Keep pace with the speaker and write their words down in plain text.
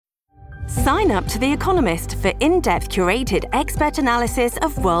Sign up to The Economist for in-depth curated expert analysis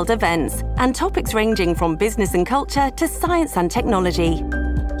of world events and topics ranging from business and culture to science and technology.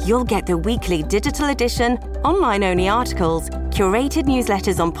 You'll get the weekly digital edition, online-only articles, curated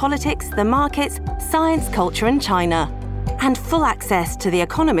newsletters on politics, the markets, science, culture, and China, and full access to The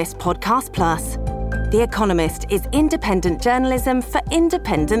Economist Podcast Plus. The Economist is independent journalism for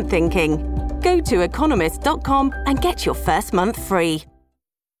independent thinking. Go to economist.com and get your first month free.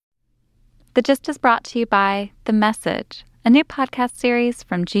 The Gist is brought to you by The Message, a new podcast series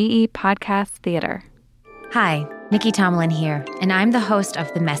from GE Podcast Theater. Hi, Nikki Tomlin here, and I'm the host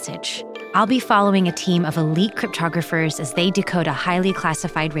of The Message. I'll be following a team of elite cryptographers as they decode a highly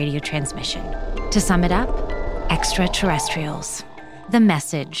classified radio transmission. To sum it up, extraterrestrials. The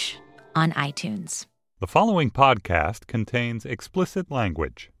Message on iTunes. The following podcast contains explicit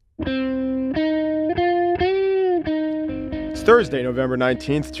language. It's Thursday, November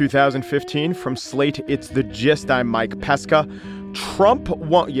 19th, 2015. From Slate, it's The Gist. I'm Mike Pesca. Trump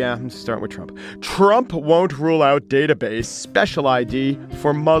won't rule out database special ID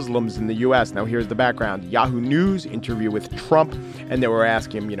for Muslims in the U.S. Now, here's the background. Yahoo News interview with Trump, and they were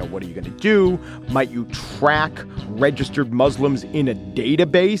asking him, what are you going to do? Might you track registered Muslims in a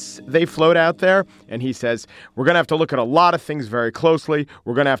database they float out there? And he says, we're going to have to look at a lot of things very closely.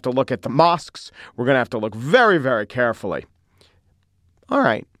 We're going to have to look at the mosques. We're going to have to look very, very carefully. All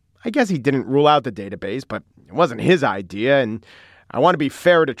right. I guess he didn't rule out the database, but it wasn't his idea, and I want to be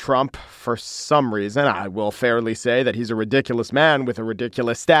fair to Trump for some reason. I will fairly say that he's a ridiculous man with a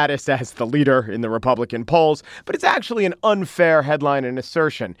ridiculous status as the leader in the Republican polls, but it's actually an unfair headline and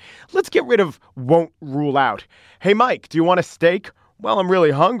assertion. Let's get rid of won't rule out. Hey, Mike, do you want a steak? Well, I'm really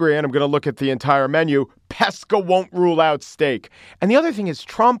hungry and I'm going to look at the entire menu. Pesca won't rule out steak. And the other thing is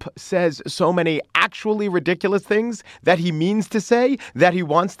Trump says so many actually ridiculous things that he means to say, that he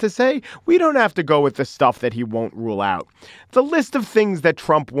wants to say. We don't have to go with the stuff that he won't rule out. The list of things that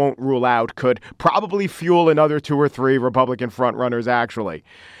Trump won't rule out could probably fuel another 2 or 3 Republican frontrunners, actually.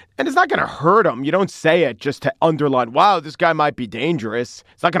 And it's not going to hurt him. You don't say it just to underline, wow, this guy might be dangerous.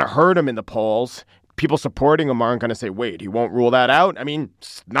 It's not going to hurt him in the polls. People supporting him aren't going to say, wait, he won't rule that out. I mean,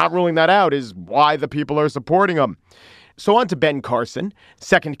 not ruling that out is why the people are supporting him. So on to Ben Carson,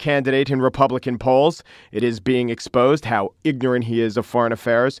 second candidate in Republican polls. It is being exposed how ignorant he is of foreign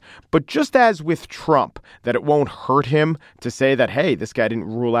affairs. But just as with Trump, that it won't hurt him to say that, hey, this guy didn't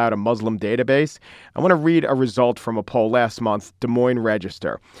rule out a Muslim database. I want to read a result from a poll last month, Des Moines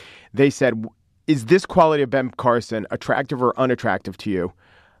Register. They said, is this quality of Ben Carson attractive or unattractive to you?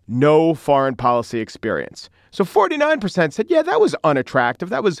 No foreign policy experience. So 49% said, yeah, that was unattractive.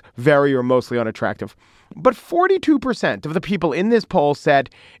 That was very or mostly unattractive. But 42% of the people in this poll said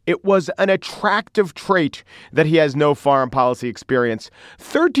it was an attractive trait that he has no foreign policy experience.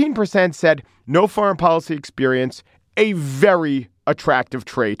 13% said no foreign policy experience, a very attractive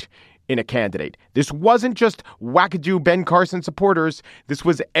trait in a candidate. This wasn't just wackadoo Ben Carson supporters. This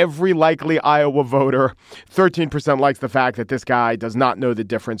was every likely Iowa voter. 13% likes the fact that this guy does not know the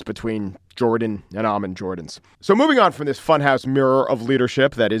difference between Jordan and almond Jordans. So moving on from this funhouse mirror of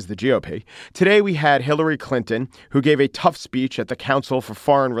leadership that is the GOP, today we had Hillary Clinton, who gave a tough speech at the Council for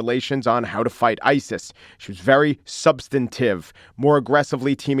Foreign Relations on how to fight ISIS. She was very substantive, more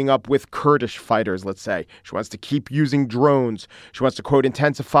aggressively teaming up with Kurdish fighters, let's say. She wants to keep using drones. She wants to, quote,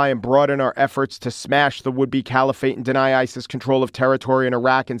 intensify and broaden our efforts to smash the would-be caliphate and deny ISIS control of territory in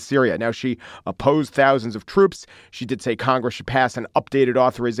Iraq and Syria. Now, she opposed thousands of troops. She did say Congress should pass an updated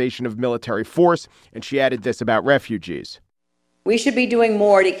authorization of military force, and she added this about refugees. We should be doing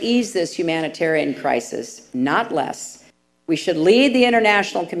more to ease this humanitarian crisis, not less. We should lead the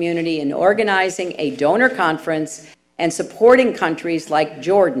international community in organizing a donor conference and supporting countries like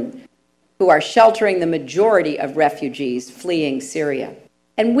Jordan, who are sheltering the majority of refugees fleeing Syria.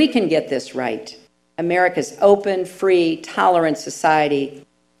 And we can get this right. America's open, free, tolerant society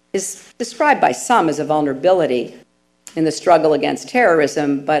is described by some as a vulnerability in the struggle against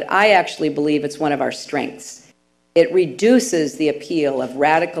terrorism, but I actually believe it's one of our strengths. It reduces the appeal of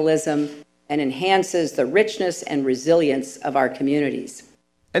radicalism and enhances the richness and resilience of our communities.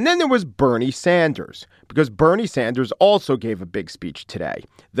 And then there was Bernie Sanders, because Bernie Sanders also gave a big speech today.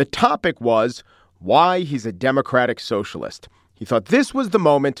 The topic was why he's a democratic socialist. He thought this was the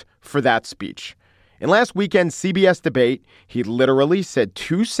moment for that speech. In last weekend's CBS debate, he literally said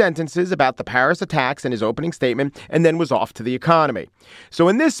 2 sentences about the Paris attacks in his opening statement and then was off to the economy. So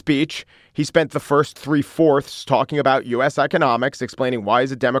in this speech, he spent the first 3/4 talking about U.S. economics, explaining why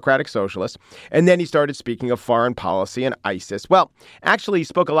he's a democratic socialist. And then he started speaking of foreign policy and ISIS. Well, actually, he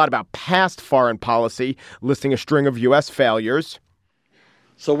spoke a lot about past foreign policy, listing a string of U.S. failures.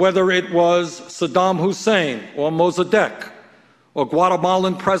 So whether it was Saddam Hussein or Mossadegh or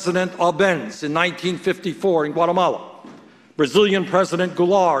Guatemalan President Arbenz in 1954 in Guatemala, Brazilian President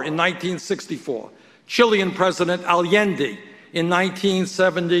Goulart in 1964, Chilean President Allende in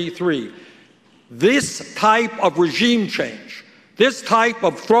 1973, this type of regime change, this type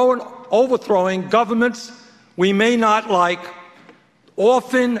of overthrowing governments we may not like,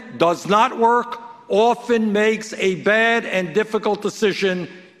 often does not work, often makes a bad and difficult decision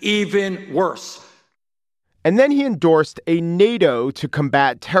even worse. And then he endorsed a NATO to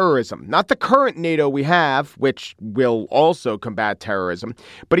combat terrorism. Not the current NATO we have, which will also combat terrorism,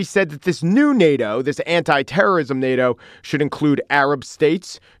 but he said that this new NATO, this anti-terrorism NATO, should include Arab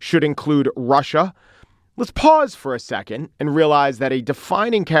states, should include Russia. Let's pause for a second and realize that a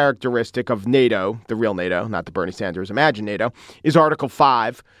defining characteristic of NATO, the real NATO, not the Bernie Sanders imagined NATO, is Article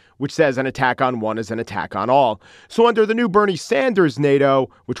 5, which says an attack on one is an attack on all. So under the new Bernie Sanders NATO,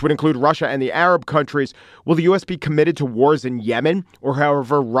 which would include Russia and the Arab countries, will the U.S. be committed to wars in Yemen or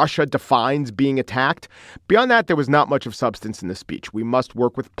however Russia defines being attacked? Beyond that, there was not much of substance in the speech. We must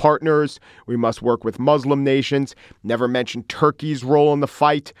work with partners. We must work with Muslim nations. Never mentioned Turkey's role in the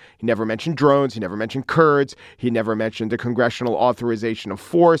fight. He never mentioned drones. He never mentioned Kurds. He never mentioned the congressional authorization of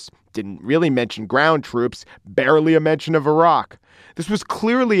force. Didn't really mention ground troops. Barely a mention of Iraq. This was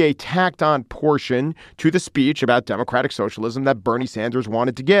clearly a tacked-on portion to the speech about democratic socialism that Bernie Sanders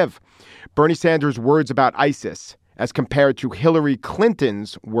wanted to give. Bernie Sanders' words about ISIS, as compared to Hillary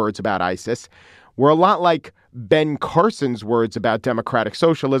Clinton's words about ISIS, were a lot like Ben Carson's words about democratic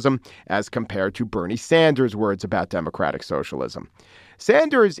socialism, as compared to Bernie Sanders' words about democratic socialism.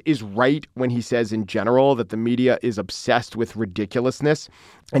 Sanders is right when he says in general that the media is obsessed with ridiculousness.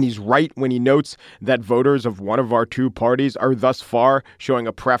 And he's right when he notes that voters of one of our two parties are thus far showing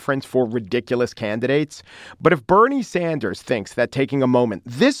a preference for ridiculous candidates. But if Bernie Sanders thinks that taking a moment,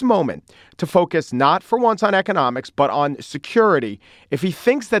 this moment, to focus not for once on economics, but on security, if he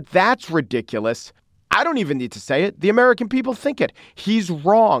thinks that that's ridiculous, I don't even need to say it. The American people think it. He's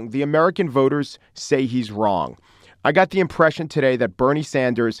wrong. The American voters say he's wrong. I got the impression today that Bernie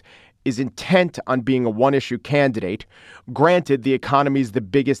Sanders is intent on being a one-issue candidate. Granted, the economy's the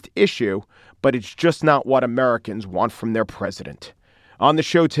biggest issue, but it's just not what Americans want from their president. On the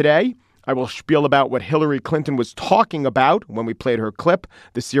show today, I will spiel about what Hillary Clinton was talking about when we played her clip,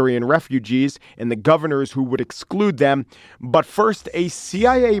 the Syrian refugees and the governors who would exclude them. But first, a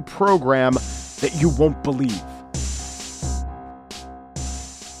CIA program that you won't believe.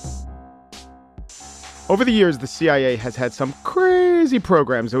 Over the years, the CIA has had some crazy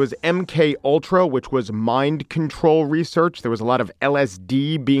programs. There was MK Ultra, which was mind control research. There was a lot of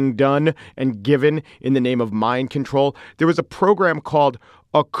LSD being done and given in the name of mind control. There was a program called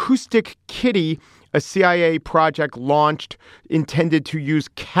Acoustic Kitty, a CIA project launched intended to use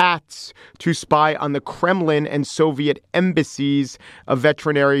cats to spy on the Kremlin and Soviet embassies. A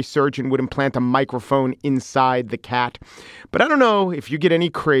veterinary surgeon would implant a microphone inside the cat. But I don't know if you get any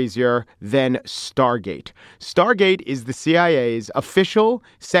crazier than Stargate. Stargate is the CIA's official,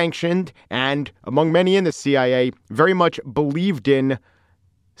 sanctioned, and among many in the CIA, very much believed in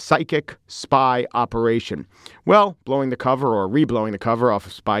psychic spy operation. Well, blowing the cover or re-blowing the cover off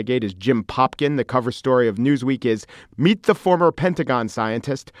of Spygate is Jim Popkin. The cover story of Newsweek is Meet the Former Pentagon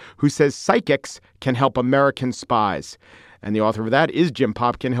Scientist Who Says Psychics Can Help American Spies. And the author of that is Jim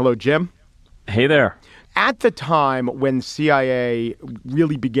Popkin. Hello, Jim. Hey there. At the time when CIA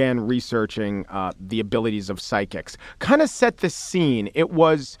really began researching the abilities of psychics, kind of set the scene.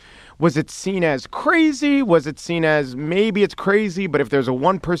 Was it seen as crazy? Was it seen as maybe it's crazy, but if there's a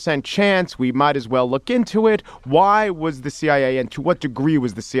 1% chance, we might as well look into it? Why was the CIA, and to what degree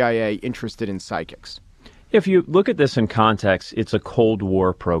was the CIA interested in psychics? If you look at this in context, it's a Cold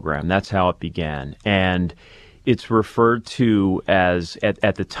War program. That's how it began. And it's referred to as,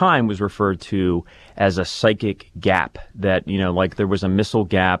 at the time, was referred to as a psychic gap. That, like there was a missile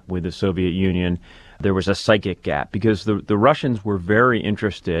gap with the Soviet Union, there was a psychic gap because the Russians were very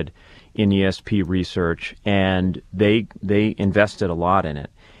interested in ESP research and they invested a lot in it.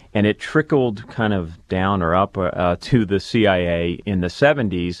 And it trickled kind of down or up to the CIA in the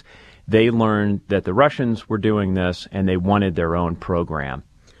 70s. They learned that the Russians were doing this and they wanted their own program.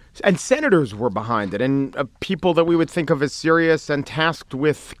 And senators were behind it, and people that we would think of as serious and tasked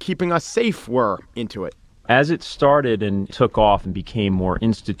with keeping us safe were into it. As it started and took off and became more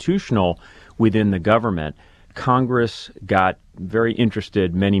institutional within the government, Congress got very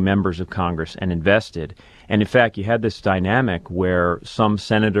interested, many members of Congress, and invested. And in fact, you had this dynamic where some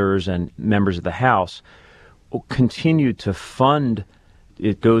senators and members of the House continued to fund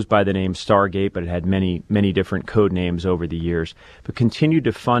It goes by the name Stargate, but it had many, many different code names over the years, but continued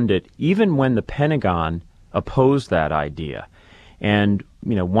to fund it even when the Pentagon opposed that idea. And,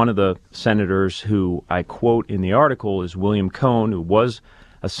 one of the senators who I quote in the article is William Cohen, who was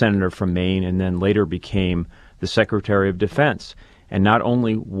a senator from Maine and then later became the Secretary of Defense. And not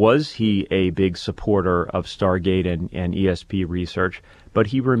only was he a big supporter of Stargate and ESP research, but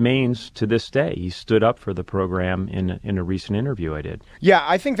he remains to this day. He stood up for the program in a recent interview I did. Yeah,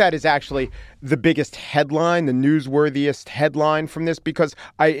 I think that is actually the biggest headline, the newsworthiest headline from this, because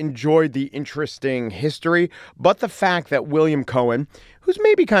I enjoyed the interesting history. But the fact that William Cohen, who's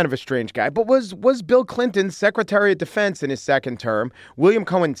maybe kind of a strange guy, but was Bill Clinton's Secretary of Defense in his second term, William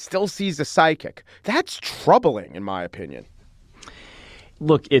Cohen still sees a psychic. That's troubling, in my opinion.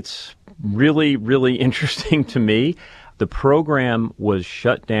 Look, it's really, really interesting to me. The program was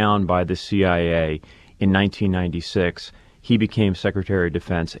shut down by the CIA in 1996. He became Secretary of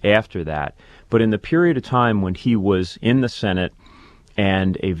Defense after that. But in the period of time when he was in the Senate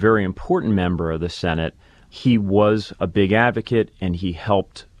and a very important member of the Senate, he was a big advocate, and he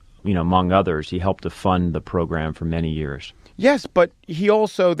helped, among others, he helped to fund the program for many years. Yes, but he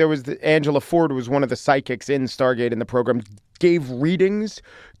also, Angela Ford was one of the psychics in Stargate in the program, gave readings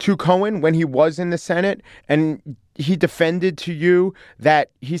to Cohen when he was in the Senate, and he defended to you that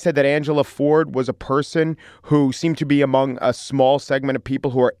he said that Angela Ford was a person who seemed to be among a small segment of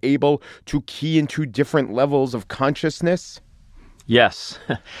people who are able to key into different levels of consciousness. Yes.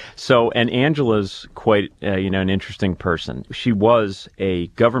 And Angela's quite, an interesting person. She was a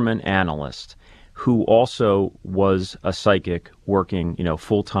government analyst who also was a psychic working,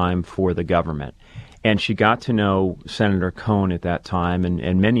 full-time for the government. And she got to know Senator Cohen at that time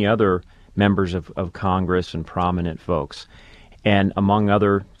and many other members of Congress and prominent folks. And among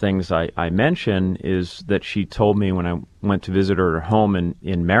other things I mention is that she told me when I went to visit her at her home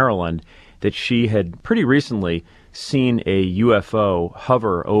in Maryland that she had pretty recently seen a UFO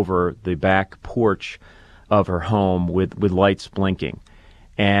hover over the back porch of her home with lights blinking.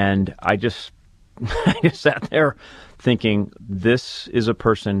 And I just sat there thinking, this is a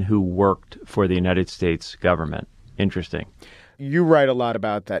person who worked for the United States government. Interesting. You write a lot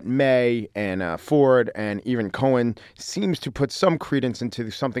about that. May and Ford and even Cohen seems to put some credence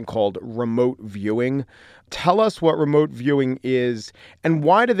into something called remote viewing. Tell us what remote viewing is, and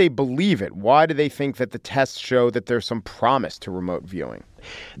why do they believe it? Why do they think that the tests show that there's some promise to remote viewing?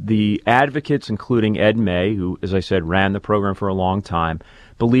 The advocates, including Ed May, who, as I said, ran the program for a long time,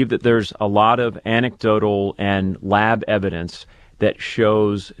 believe that there's a lot of anecdotal and lab evidence that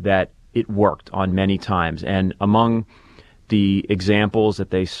shows that it worked on many times. And among the examples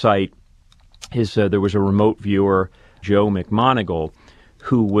that they cite is there was a remote viewer, Joe McMoneagle,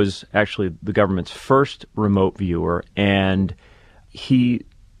 who was actually the government's first remote viewer, and he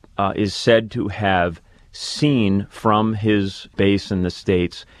is said to have seen from his base in the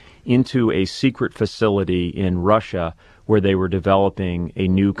States into a secret facility in Russia where they were developing a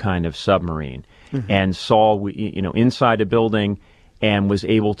new kind of submarine, and saw, inside a building and was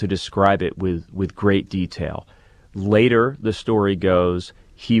able to describe it with great detail. Later, the story goes,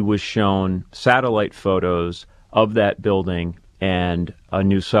 he was shown satellite photos of that building and a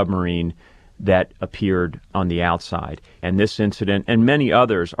new submarine that appeared on the outside. And this incident and many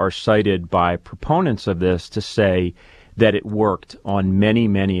others are cited by proponents of this to say that it worked on many,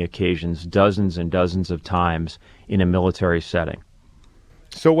 many occasions, dozens and dozens of times in a military setting.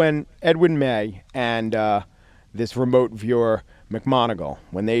 So when Edwin May and this remote viewer, McMoneagle,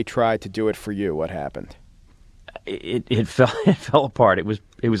 when they tried to do it for you, what happened? It fell apart.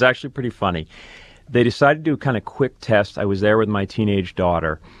 It was actually pretty funny. They decided to do a kind of quick test. I was there with my teenage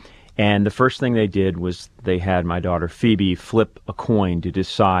daughter, and the first thing they did was they had my daughter Phoebe flip a coin to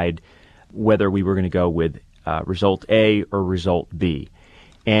decide whether we were going to go with result A or result B.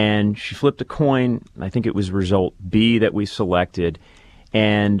 And she flipped a coin. I think it was result B that we selected,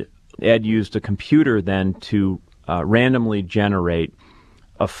 and Ed used a computer then to randomly generate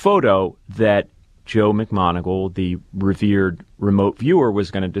a photo that Joe McMoneagle, the revered remote viewer, was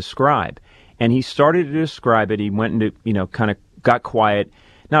going to describe. And he started to describe it. He went into, kind of got quiet,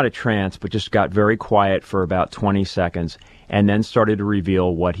 not a trance, but just got very quiet for about 20 seconds, and then started to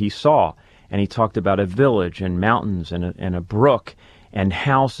reveal what he saw. And he talked about a village and mountains and a brook and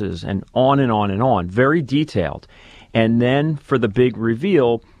houses and on and on and on, very detailed. And then for the big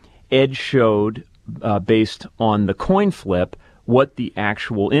reveal, Ed showed, based on the coin flip, what the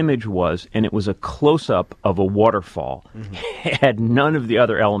actual image was, and it was a close-up of a waterfall. It had none of the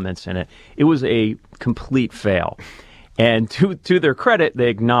other elements in it. It was a complete fail. And to their credit, they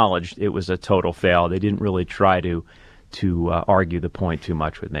acknowledged it was a total fail. They didn't really try to argue the point too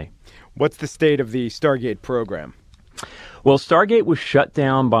much with me. What's the state of the Stargate program? Well, Stargate was shut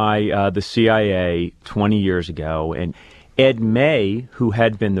down by the CIA 20 years ago, and Ed May, who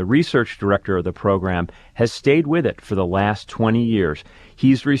had been the research director of the program, has stayed with it for the last 20 years.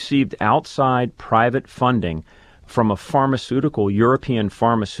 He's received outside private funding from a European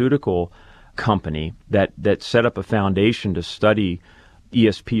pharmaceutical company that set up a foundation to study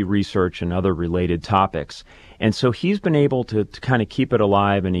ESP research and other related topics. And so he's been able to kind of keep it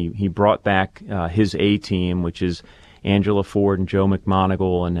alive, and he brought back his A-team, which is Angela Ford and Joe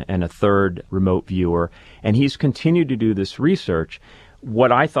McMoneagle and a third remote viewer. And he's continued to do this research.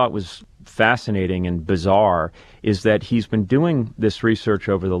 What I thought was fascinating and bizarre is that he's been doing this research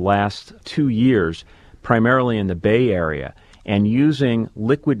over the last 2 years, primarily in the Bay Area, and using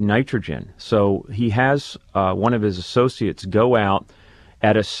liquid nitrogen. So he has one of his associates go out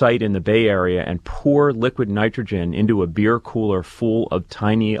at a site in the Bay Area and pour liquid nitrogen into a beer cooler full of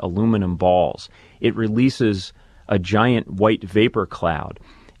tiny aluminum balls. It releases a giant white vapor cloud,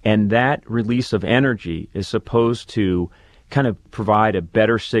 and that release of energy is supposed to kind of provide a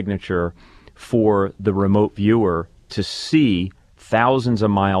better signature for the remote viewer to see thousands of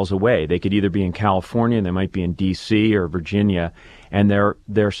miles away. They could either be in California, they might be in D.C. or Virginia, and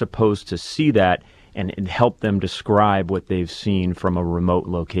they're supposed to see that and help them describe what they've seen from a remote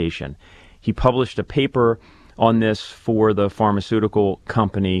location. He published a paper on this for the pharmaceutical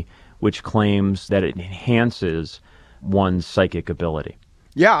company, which claims that it enhances one's psychic ability.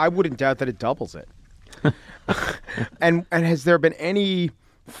 Yeah, I wouldn't doubt that it doubles it. And has there been any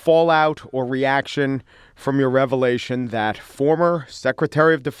fallout or reaction from your revelation that former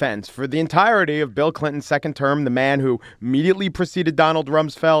Secretary of Defense for the entirety of Bill Clinton's second term, the man who immediately preceded Donald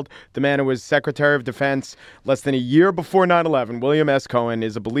Rumsfeld, the man who was Secretary of Defense less than a year before 9/11, William S. Cohen,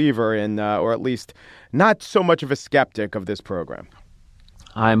 is a believer in, or at least not so much of a skeptic of this program?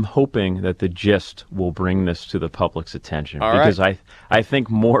 I'm hoping that the gist will bring this to the public's attention, All because right. I think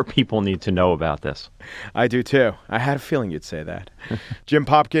more people need to know about this. I do too. I had a feeling you'd say that. Jim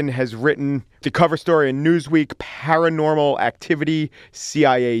Popkin has written the cover story in Newsweek, Paranormal Activity,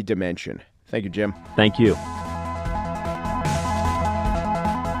 CIA Dimension. Thank you, Jim. Thank you.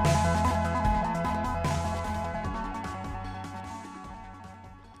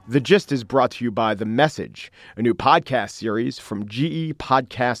 The Gist is brought to you by The Message, a new podcast series from GE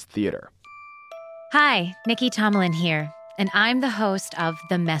Podcast Theater. Hi, Nikki Tomlin here, and I'm the host of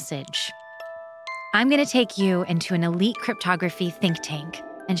The Message. I'm going to take you into an elite cryptography think tank,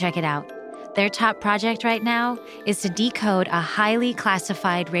 and check it out. Their top project right now is to decode a highly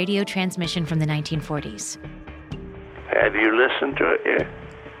classified radio transmission from the 1940s. Have you listened to it yet?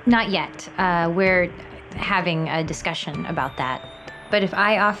 Not yet. We're having a discussion about that. But if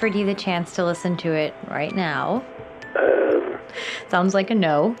I offered you the chance to listen to it right now, sounds like a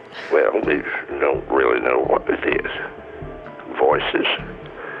no. Well, we don't really know what it is. Voices,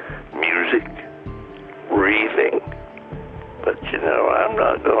 music, breathing. But, I'm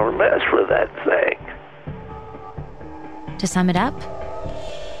not going to mess with that thing. To sum it up,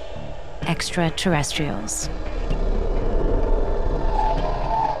 extraterrestrials.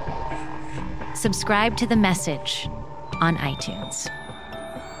 Subscribe to The Message on iTunes.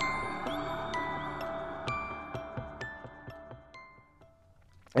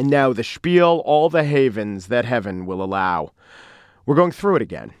 And now the spiel, all the havens that heaven will allow. We're going through it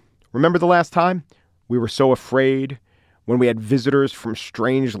again. Remember the last time? We were so afraid when we had visitors from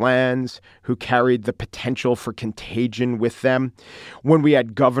strange lands who carried the potential for contagion with them. When we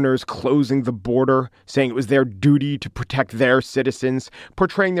had governors closing the border, saying it was their duty to protect their citizens,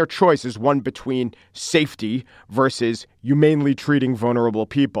 portraying their choice as one between safety versus humanely treating vulnerable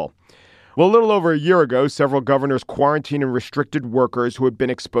people. Well, a little over a year ago, several governors quarantined and restricted workers who had been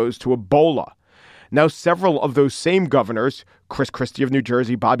exposed to Ebola. Now, several of those same governors, Chris Christie of New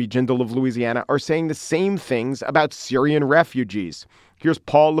Jersey, Bobby Jindal of Louisiana, are saying the same things about Syrian refugees. Here's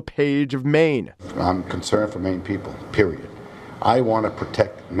Paul LePage of Maine. I'm concerned for Maine people, period. I want to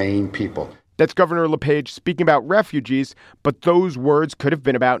protect Maine people. That's Governor LePage speaking about refugees, but those words could have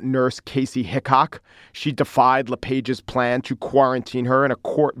been about Nurse Casey Hickok. She defied LePage's plan to quarantine her, and a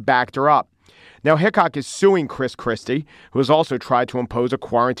court backed her up. Now, Hickok is suing Chris Christie, who has also tried to impose a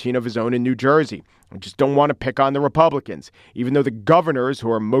quarantine of his own in New Jersey. I just don't want to pick on the Republicans. Even though the governors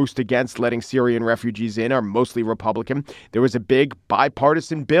who are most against letting Syrian refugees in are mostly Republican, there was a big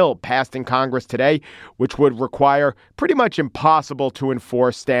bipartisan bill passed in Congress today, which would require pretty much impossible to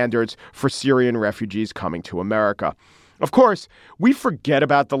enforce standards for Syrian refugees coming to America. Of course, we forget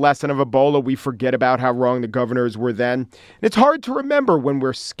about the lesson of Ebola. We forget about how wrong the governors were then. And it's hard to remember when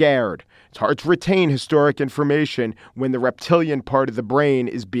we're scared. It's hard to retain historic information when the reptilian part of the brain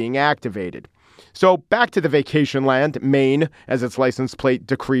is being activated. So back to the vacation land, Maine, as its license plate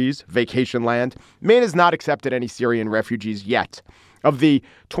decrees, vacation land. Maine has not accepted any Syrian refugees yet. Of the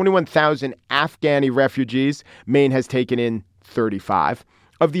 21,000 Afghani refugees, Maine has taken in 35.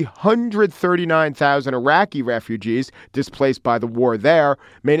 Of the 139,000 Iraqi refugees displaced by the war there,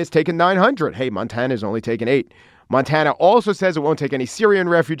 Maine has taken 900. Hey, Montana's only taken 8. Montana also says it won't take any Syrian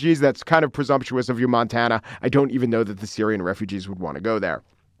refugees. That's kind of presumptuous of you, Montana. I don't even know that the Syrian refugees would want to go there.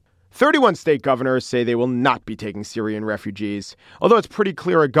 31 state governors say they will not be taking Syrian refugees, although it's pretty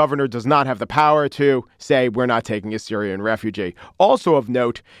clear a governor does not have the power to say we're not taking a Syrian refugee. Also of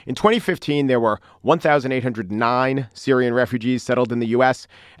note, in 2015, there were 1,809 Syrian refugees settled in the U.S.,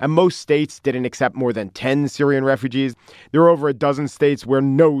 and most states didn't accept more than 10 Syrian refugees. There are over a dozen states where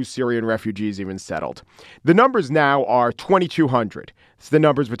no Syrian refugees even settled. The numbers now are 2,200. It's the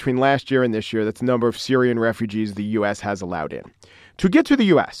numbers between last year and this year. That's the number of Syrian refugees the U.S. has allowed in. To get to the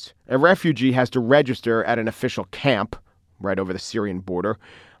U.S., a refugee has to register at an official camp right over the Syrian border.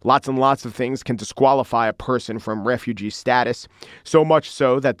 Lots and lots of things can disqualify a person from refugee status, so much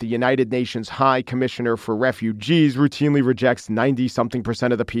so that the United Nations High Commissioner for Refugees routinely rejects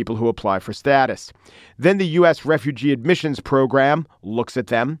 90-something% of the people who apply for status. Then the U.S. Refugee Admissions Program looks at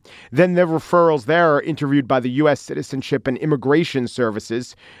them. Then the referrals there are interviewed by the U.S. Citizenship and Immigration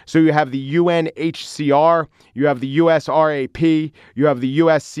Services. So you have the UNHCR, you have the USRAP, you have the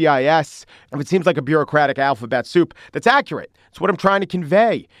USCIS. It seems like a bureaucratic alphabet soup. That's accurate. It's what I'm trying to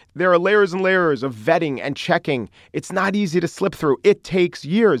convey. There are layers and layers of vetting and checking. It's not easy to slip through. It takes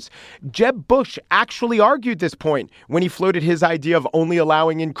years. Jeb Bush actually argued this point when he floated his idea of only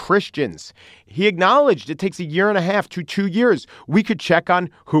allowing in Christians. He acknowledged it takes 1.5 to 2 years. We could check on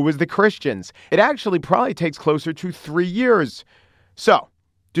who was the Christians. It actually probably takes closer to 3 years. So,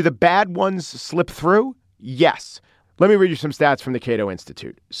 do the bad ones slip through? Yes. Let me read you some stats from the Cato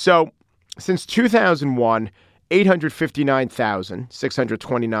Institute. So, since 2001,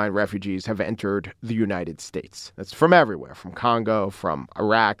 859,629 refugees have entered the United States. That's from everywhere, from Congo, from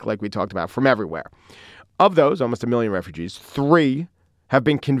Iraq, like we talked about, from everywhere. Of those, almost 1 million refugees, 3 have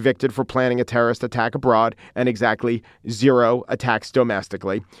been convicted for planning a terrorist attack abroad and exactly 0 attacks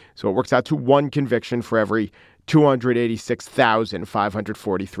domestically. So it works out to 1 conviction for every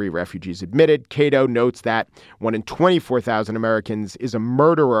 286,543 refugees admitted. Cato notes that 1 in 24,000 Americans is a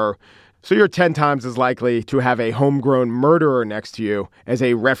murderer. So you're 10 times as likely to have a homegrown murderer next to you as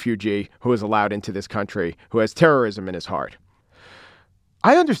a refugee who is allowed into this country, who has terrorism in his heart.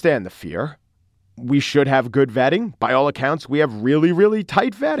 I understand the fear. We should have good vetting. By all accounts, we have really, really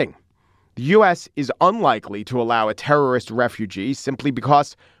tight vetting. The U.S. is unlikely to allow a terrorist refugee simply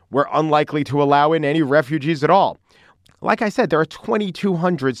because we're unlikely to allow in any refugees at all. Like I said, there are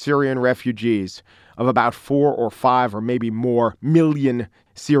 2,200 Syrian refugees of about 4 or 5 or maybe more million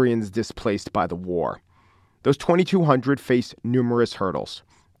Syrians displaced by the war. Those 2,200 face numerous hurdles.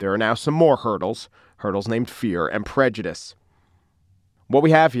 There are now some more hurdles named fear and prejudice. What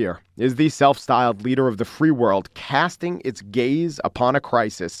we have here is the self-styled leader of the free world casting its gaze upon a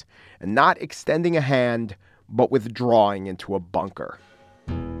crisis and not extending a hand, but withdrawing into a bunker.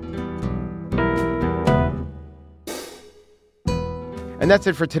 And that's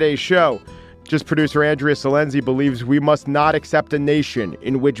it for today's show. Just producer Andrea Salenzi believes we must not accept a nation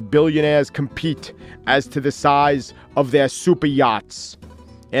in which billionaires compete as to the size of their super yachts.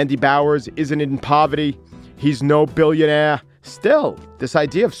 Andy Bowers isn't in poverty. He's no billionaire. Still, this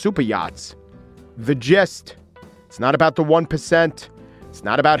idea of super yachts. The gist. It's not about the 1%. It's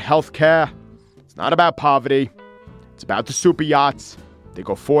not about healthcare. It's not about poverty. It's about the super yachts. They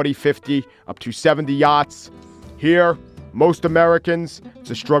go 40, 50, up to 70 yachts. Here, most Americans, it's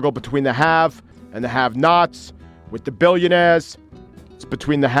a struggle between the have and the have-nots. With the billionaires, it's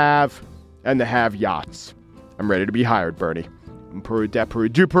between the have and the have-yachts. I'm ready to be hired, Bernie. I'm Peru de Peru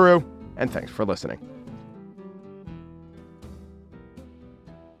du Peru, and thanks for listening.